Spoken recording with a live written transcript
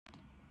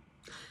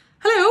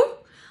Hello!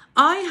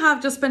 I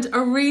have just spent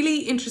a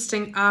really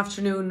interesting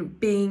afternoon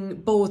being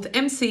both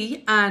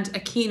MC and a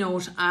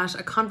keynote at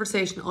a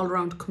conversation all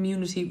around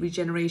community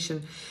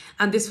regeneration.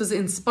 And this was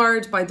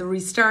inspired by the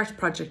Restart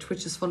project,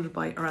 which is funded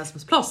by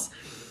Erasmus+.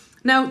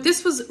 Now,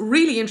 this was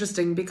really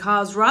interesting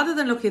because rather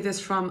than looking at this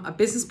from a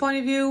business point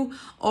of view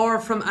or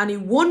from any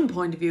one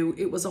point of view,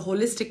 it was a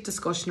holistic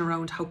discussion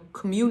around how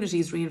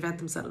communities reinvent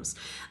themselves.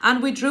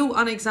 And we drew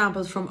on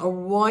examples from a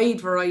wide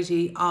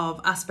variety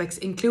of aspects,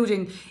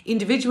 including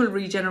individual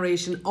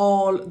regeneration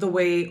all the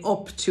way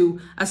up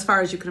to as far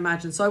as you can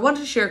imagine. So I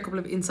wanted to share a couple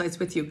of insights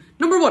with you.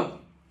 Number one,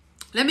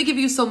 let me give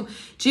you some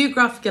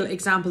geographical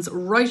examples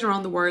right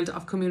around the world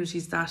of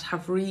communities that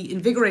have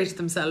reinvigorated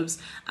themselves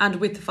and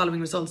with the following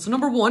results. So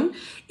number one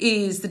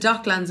is the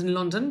Docklands in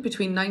London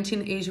between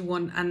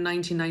 1981 and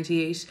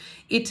 1998.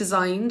 It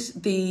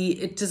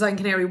designed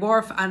Canary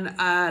Wharf and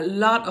a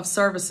lot of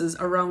services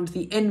around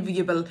the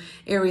enviable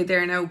area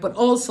there now, but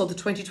also the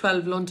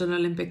 2012 London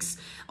Olympics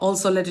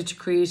also led it to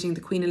creating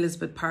the Queen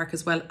Elizabeth Park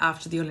as well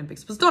after the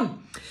Olympics was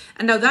done.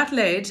 And now that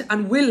led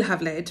and will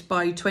have led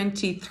by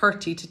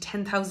 2030 to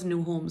 10,000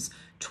 new homes,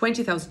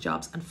 20,000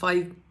 jobs and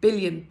 £5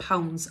 billion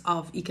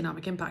of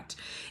economic impact.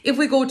 If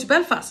we go to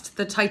Belfast,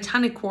 the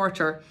Titanic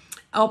Quarter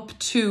up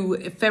to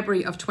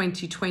February of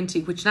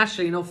 2020, which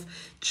naturally enough,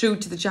 true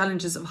to the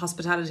challenges of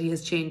hospitality,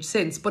 has changed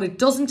since, but it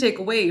doesn't take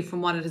away from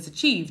what it has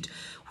achieved,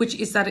 which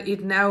is that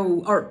it now,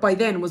 or by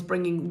then, was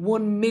bringing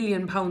 £1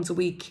 million a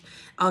week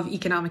of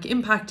economic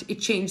impact. It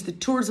changed the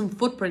tourism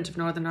footprint of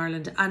Northern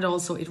Ireland, and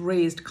also it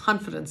raised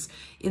confidence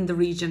in the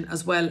region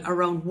as well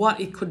around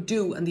what it could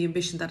do and the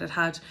ambition that it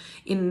had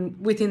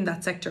within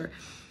that sector.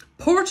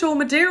 Porto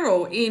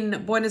Madero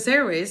in Buenos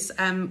Aires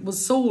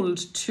was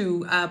sold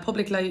to a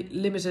public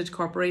limited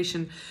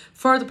corporation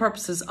for the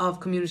purposes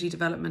of community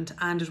development,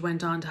 and it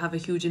went on to have a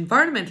huge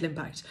environmental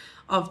impact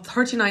of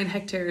 39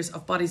 hectares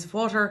of bodies of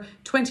water,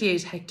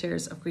 28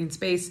 hectares of green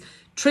space,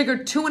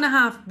 triggered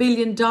 $2.5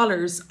 billion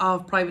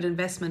of private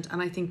investment.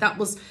 And I think that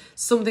was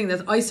something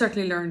that I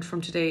certainly learned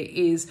from today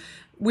is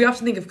we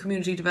often think of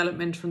community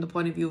development from the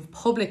point of view of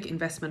public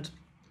investment.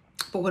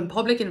 But when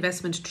public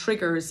investment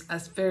triggers a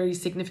very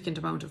significant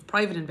amount of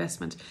private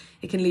investment,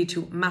 it can lead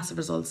to massive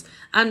results.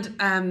 And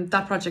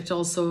that project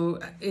also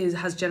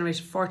has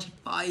generated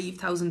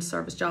 45,000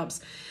 service jobs.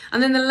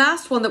 And then the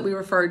last one that we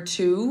referred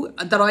to,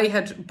 that I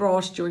had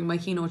brought during my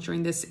keynote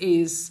during this,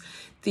 is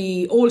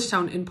the Old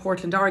Town in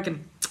Portland,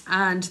 Oregon.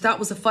 And that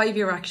was a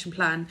 5-year action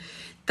plan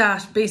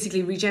that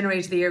basically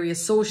regenerated the area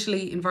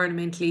socially,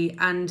 environmentally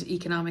and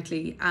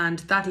economically, and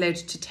that led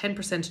to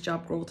 10%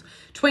 job growth,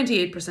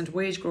 28%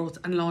 wage growth,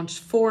 and launched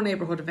 4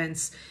 neighbourhood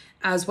events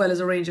as well as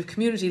a range of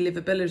community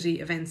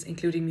livability events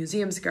including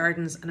museums,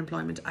 gardens and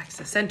employment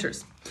access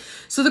centres.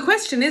 So the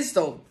question is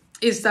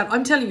that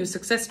I'm telling you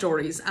success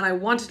stories and I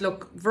want to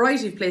look a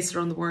variety of places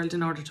around the world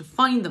in order to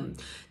find them.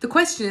 The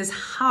question is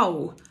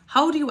how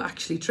do you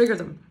actually trigger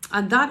them?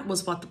 And that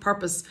was what the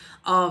purpose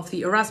of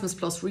the Erasmus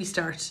Plus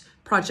Restart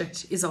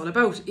project is all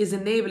about, is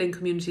enabling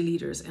community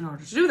leaders in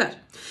order to do that.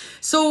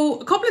 So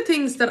a couple of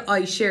things that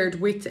I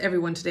shared with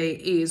everyone today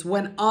is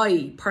when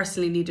I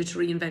personally needed to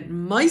reinvent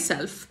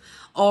myself,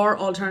 or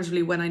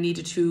alternatively when I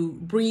needed to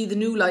breathe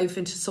new life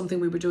into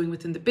something we were doing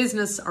within the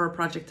business or a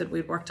project that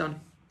we'd worked on.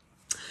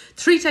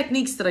 3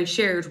 techniques that I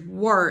shared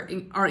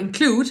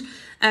include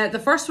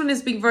the first one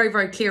is being very,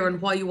 very clear on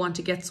why you want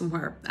to get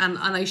somewhere. And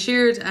I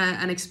shared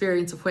an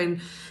experience of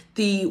when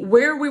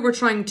where we were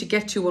trying to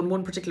get to on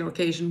one particular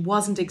occasion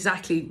wasn't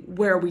exactly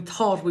where we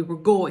thought we were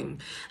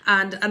going.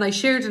 And I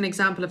shared an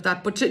example of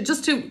that, but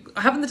I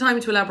haven't the time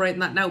to elaborate on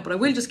that now, but I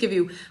will just give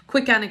you a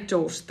quick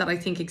anecdote that I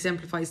think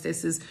exemplifies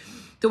this. Is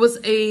there was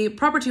a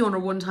property owner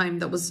one time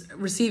that was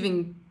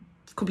receiving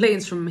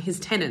complaints from his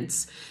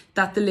tenants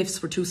that the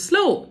lifts were too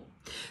slow.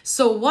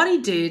 So what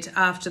he did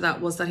after that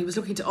was that he was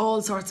looking to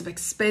all sorts of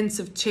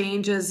expensive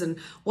changes and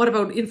what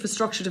about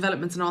infrastructure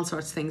developments and all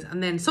sorts of things.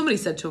 And then somebody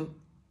said to him,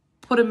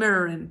 put a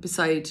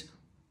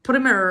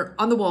mirror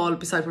on the wall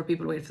beside where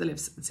people wait for the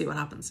lifts and see what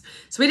happens.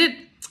 So he did.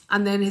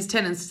 And then his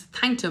tenants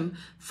thanked him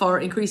for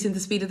increasing the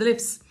speed of the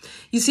lifts.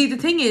 You see, the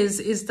thing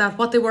is that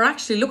what they were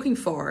actually looking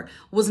for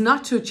was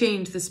not to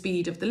change the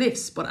speed of the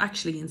lifts, but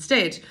actually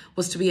instead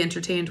was to be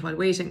entertained while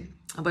waiting.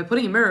 And by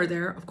putting a mirror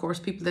there, of course,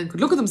 people then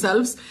could look at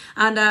themselves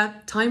and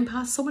time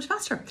passed so much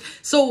faster.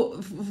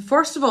 So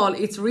first of all,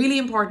 it's really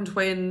important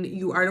when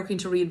you are looking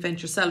to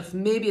reinvent yourself,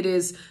 maybe it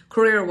is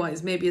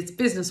career-wise, maybe it's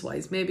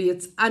business-wise, maybe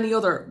it's any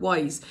other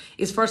wise,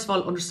 is first of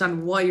all,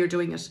 understand why you're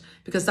doing it,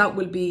 because that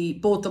will be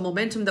both the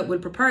momentum that will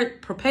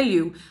propel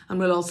you and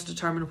will also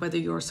determine whether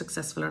you're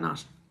successful or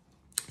not.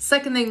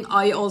 Second thing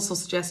I also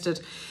suggested,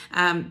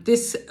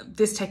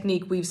 this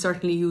technique we've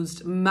certainly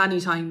used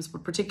many times,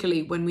 but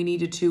particularly when we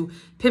needed to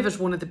pivot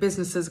one of the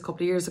businesses a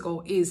couple of years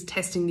ago, is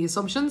testing the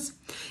assumptions.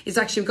 It's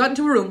actually, we got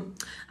into a room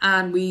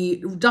and we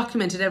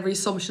documented every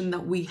assumption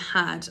that we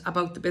had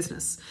about the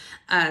business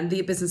and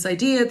the business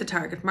idea, the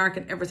target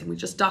market, everything. We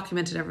just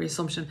documented every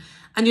assumption.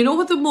 And you know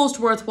what the most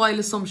worthwhile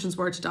assumptions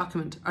were to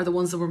document? Are the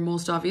ones that were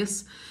most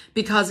obvious.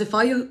 Because if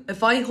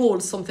I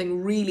hold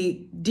something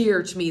really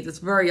dear to me that's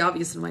very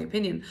obvious in my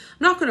opinion,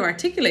 I'm not going to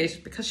articulate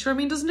it because, sure, I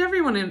mean, doesn't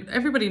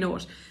everybody know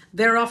it?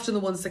 They're often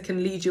the ones that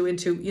can lead you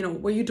into, you know,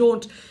 where you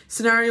don't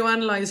scenario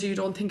analyze or you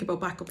don't think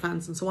about backup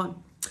plans and so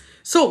on.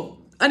 So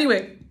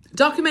anyway,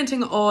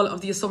 documenting all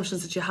of the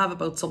assumptions that you have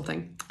about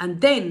something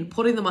and then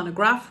putting them on a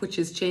graph, which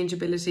is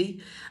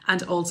changeability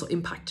and also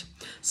impact.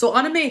 So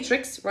on a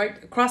matrix,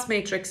 right, across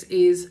matrix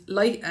is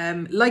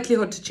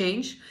likelihood to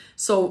change.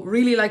 So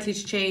really likely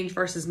to change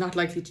versus not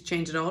likely to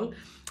change at all.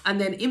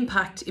 And then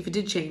impact if it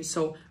did change.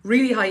 So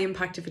really high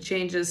impact if it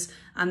changes.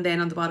 And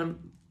then on the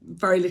bottom,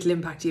 very little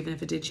impact even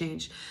if it did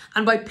change.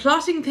 And by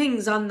plotting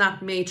things on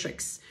that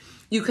matrix,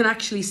 you can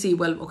actually see,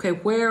 well, okay,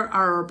 where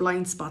are our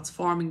blind spots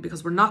forming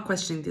because we're not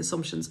questioning the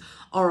assumptions,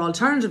 or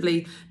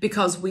alternatively,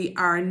 because we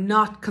are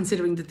not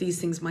considering that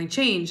these things might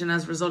change, and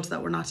as a result of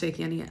that, we're not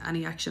taking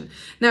any action.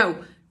 Now,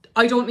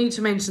 I don't need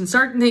to mention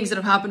certain things that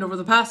have happened over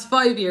the past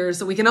 5 years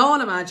that we can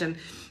all imagine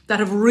that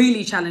have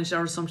really challenged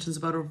our assumptions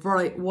about a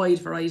wide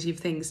variety of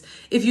things.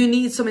 If you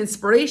need some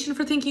inspiration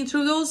for thinking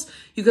through those,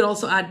 you could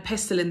also add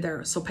PESTLE in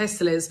there. So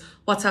PESTLE is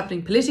what's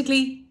happening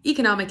politically,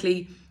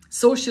 economically,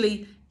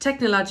 socially,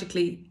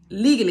 technologically,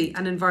 legally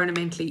and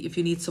environmentally, if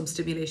you need some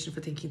stimulation for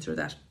thinking through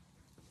that.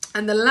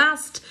 And the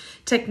last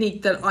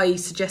technique that I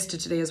suggested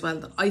today as well,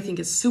 that I think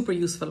is super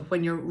useful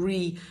when you're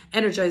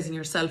re-energizing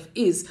yourself,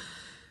 is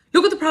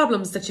look at the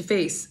problems that you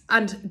face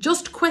and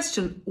just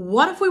question,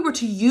 what if we were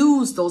to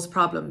use those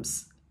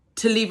problems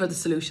to lever the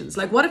solutions?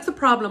 Like, what if the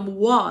problem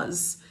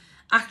was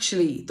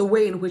actually the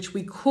way in which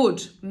we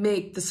could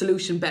make the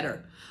solution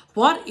better?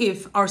 What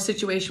if our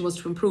situation was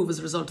to improve as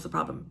a result of the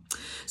problem?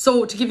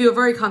 So to give you a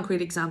very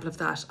concrete example of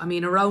that, I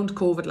mean, around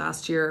COVID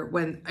last year,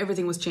 when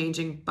everything was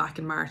changing back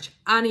in March,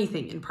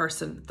 anything in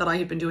person that I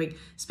had been doing,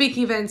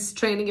 speaking events,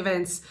 training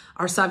events,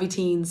 our savvy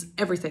teens,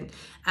 everything,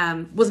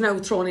 was now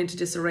thrown into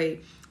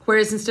disarray.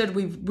 Whereas instead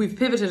we've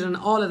pivoted on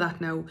all of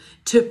that now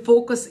to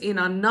focus in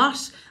on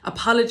not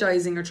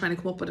apologising or trying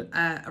to come up with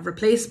a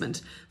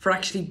replacement for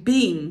actually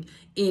being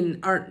in,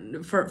 or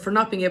for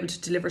not being able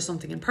to deliver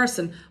something in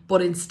person,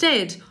 but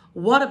instead,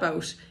 what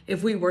about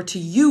if we were to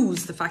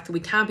use the fact that we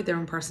can't be there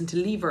in person to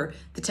lever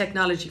the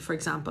technology, for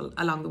example,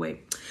 along the way?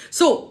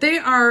 So they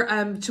are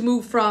to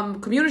move from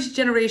community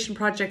generation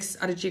projects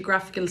at a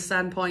geographical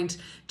standpoint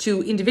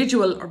to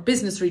individual or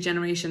business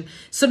regeneration.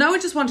 So now I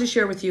just want to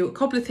share with you a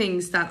couple of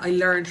things that I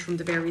learned from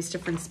the various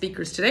different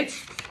speakers today.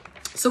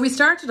 So we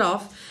started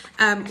off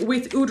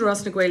with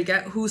Udras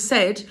Naguelga, who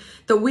said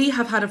that we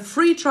have had a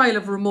free trial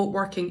of remote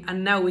working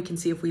and now we can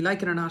see if we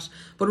like it or not.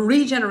 But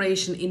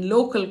regeneration in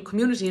local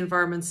community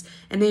environments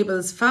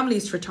enables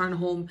families to return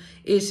home.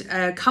 It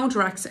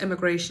counteracts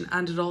immigration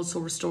and it also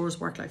restores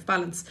work-life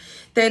balance.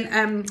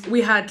 Then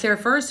we had Claire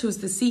First, who's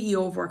the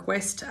CEO of Work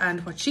West,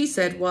 and what she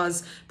said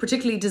was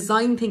particularly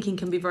design thinking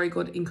can be very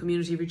good in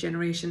community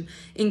regeneration,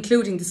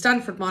 including the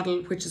Stanford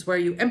model, which is where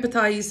you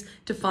empathise,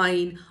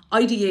 define,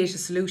 ideate a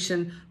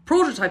solution,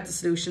 prototype the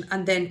solution,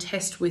 and then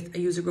test with a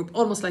user group,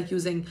 almost like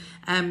using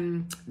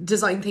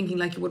design thinking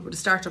like you would with a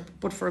startup,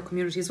 but for a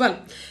community as well.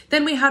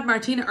 Then we had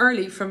Martina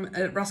Early from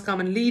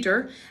Roscommon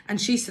Leader, and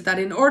she said that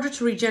in order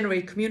to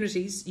regenerate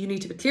communities, you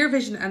need to have a clear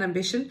vision and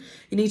ambition,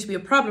 you need to be a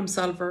problem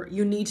solver,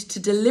 you need to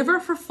deliver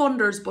for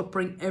funders, but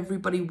bring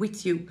everybody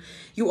with you.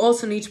 You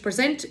also need to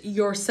present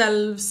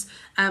yourselves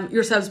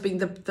being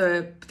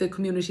the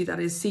community that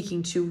is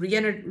seeking to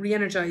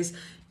re-energize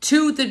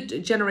to the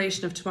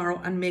generation of tomorrow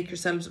and make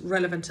yourselves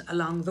relevant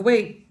along the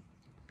way.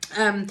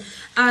 And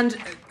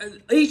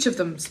each of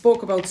them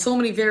spoke about so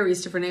many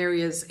various different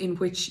areas in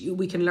which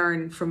we can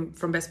learn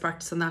from best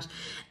practice on that.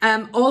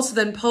 Also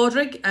then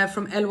Padraig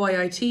from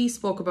LYIT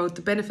spoke about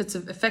the benefits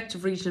of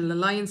effective regional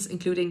alliance,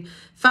 including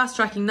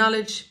fast-tracking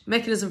knowledge,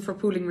 mechanism for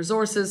pooling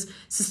resources,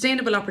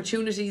 sustainable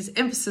opportunities,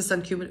 emphasis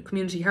on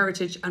community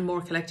heritage and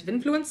more collective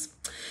influence.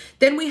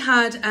 Then we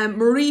had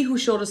Marie, who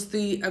showed us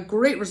a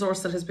great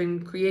resource that has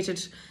been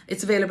created.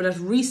 It's available at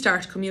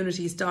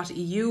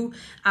restartcommunities.eu,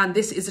 and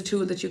this is a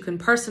tool that you can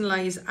personalise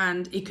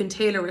and it can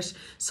tailor it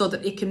so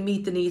that it can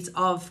meet the needs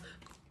of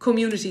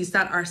communities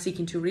that are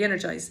seeking to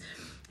re-energise.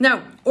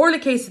 Now, Orla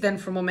Casey then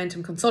from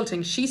Momentum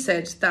Consulting, she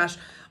said that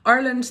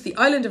the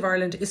island of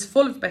Ireland is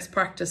full of best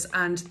practice,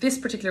 and this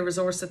particular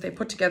resource that they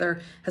put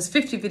together has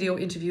 50 video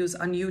interviews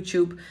on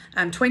YouTube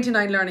and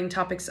 29 learning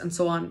topics and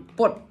so on.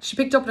 But she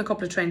picked up in a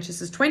couple of trends. She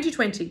says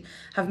 2020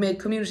 have made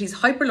communities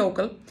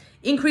hyper-local,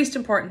 increased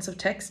importance of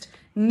tech,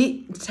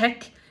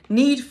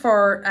 need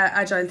for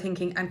agile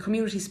thinking, and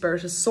community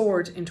spirit has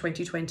soared in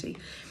 2020.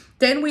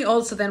 Then we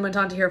also then went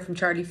on to hear from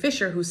Charlie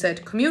Fisher, who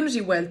said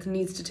community wealth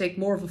needs to take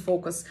more of a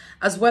focus,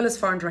 as well as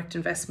foreign direct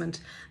investment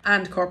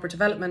and corporate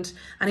development.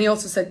 And he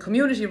also said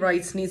community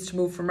rights needs to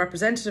move from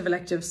representative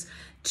electives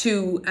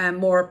to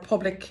more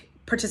public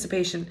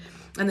participation.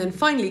 And then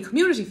finally,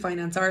 Community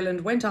Finance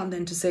Ireland went on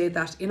then to say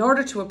that in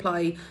order to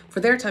apply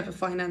for their type of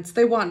finance,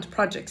 they want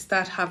projects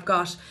that have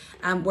got,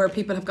 where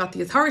people have got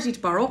the authority to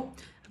borrow,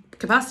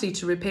 capacity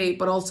to repay,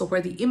 but also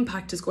where the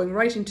impact is going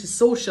right into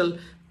social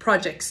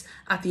projects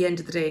at the end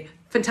of the day.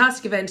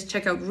 Fantastic event.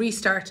 Check out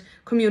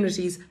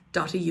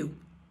restartcommunities.eu.